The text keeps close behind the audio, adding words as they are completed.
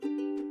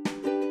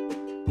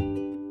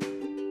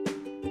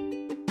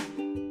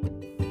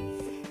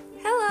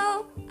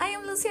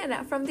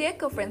Luciana from the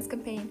Eco Friends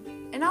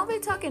campaign, and I'll be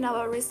talking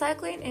about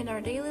recycling in our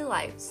daily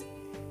lives.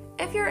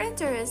 If you're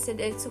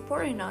interested in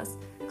supporting us,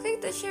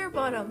 click the share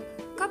button,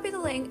 copy the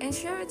link, and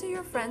share it to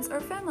your friends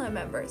or family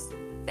members.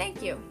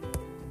 Thank you.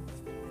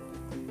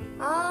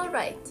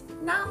 Alright,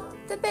 now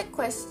the big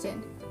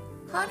question.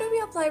 How do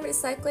we apply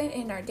recycling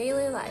in our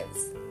daily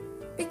lives?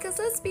 Because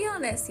let's be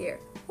honest here,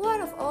 who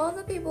out of all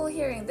the people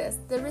hearing this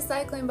did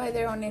recycling by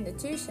their own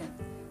institution?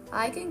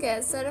 I can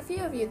guess that a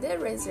few of you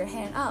did raise your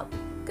hand up.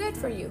 Good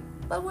for you.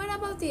 But what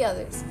about the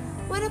others?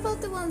 What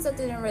about the ones that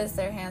didn't raise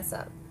their hands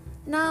up?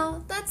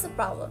 Now, that's a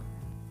problem.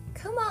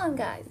 Come on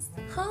guys,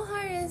 how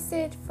hard is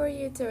it for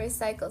you to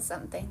recycle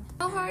something?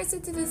 How hard is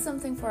it to do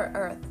something for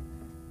Earth?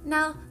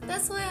 Now,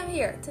 that's why I'm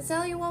here, to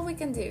tell you what we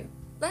can do.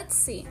 Let's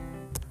see.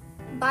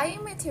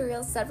 Buying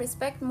materials that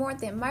respect more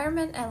the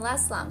environment and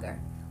last longer.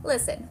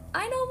 Listen,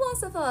 I know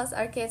most of us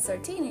are kids or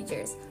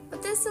teenagers,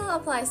 but this still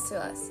applies to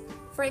us.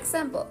 For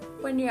example,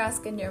 when you're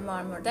asking your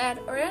mom or dad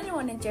or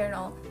anyone in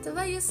general to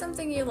buy you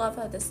something you love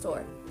at the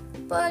store,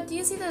 but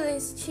you see that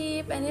it's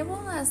cheap and it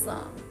won't last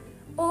long,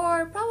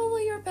 or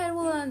probably your pet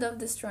will end up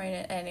destroying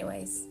it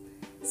anyways.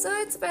 So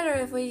it's better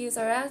if we use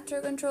our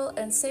after control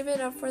and save it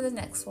up for the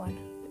next one.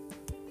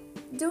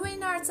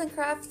 Doing arts and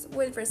crafts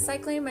with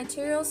recycling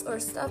materials or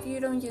stuff you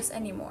don't use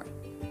anymore.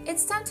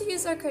 It's time to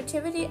use our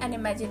creativity and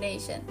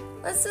imagination.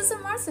 Let's do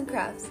some arts and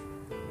crafts.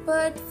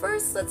 But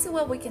first, let's see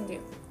what we can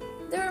do.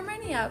 There are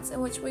many apps in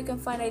which we can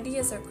find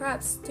ideas or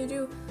crafts to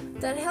do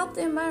that help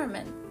the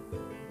environment.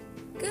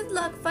 Good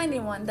luck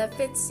finding one that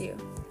fits you.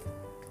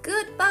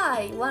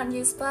 Goodbye,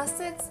 one-use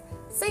plastics.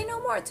 Say no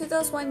more to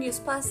those one-use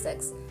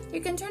plastics. You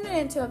can turn it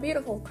into a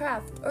beautiful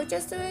craft or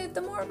just do it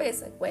the more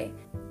basic way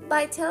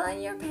by telling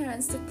your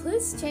parents to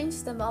please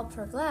change them up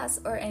for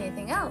glass or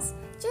anything else.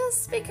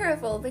 Just be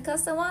careful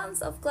because the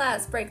ones of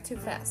glass break too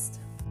fast.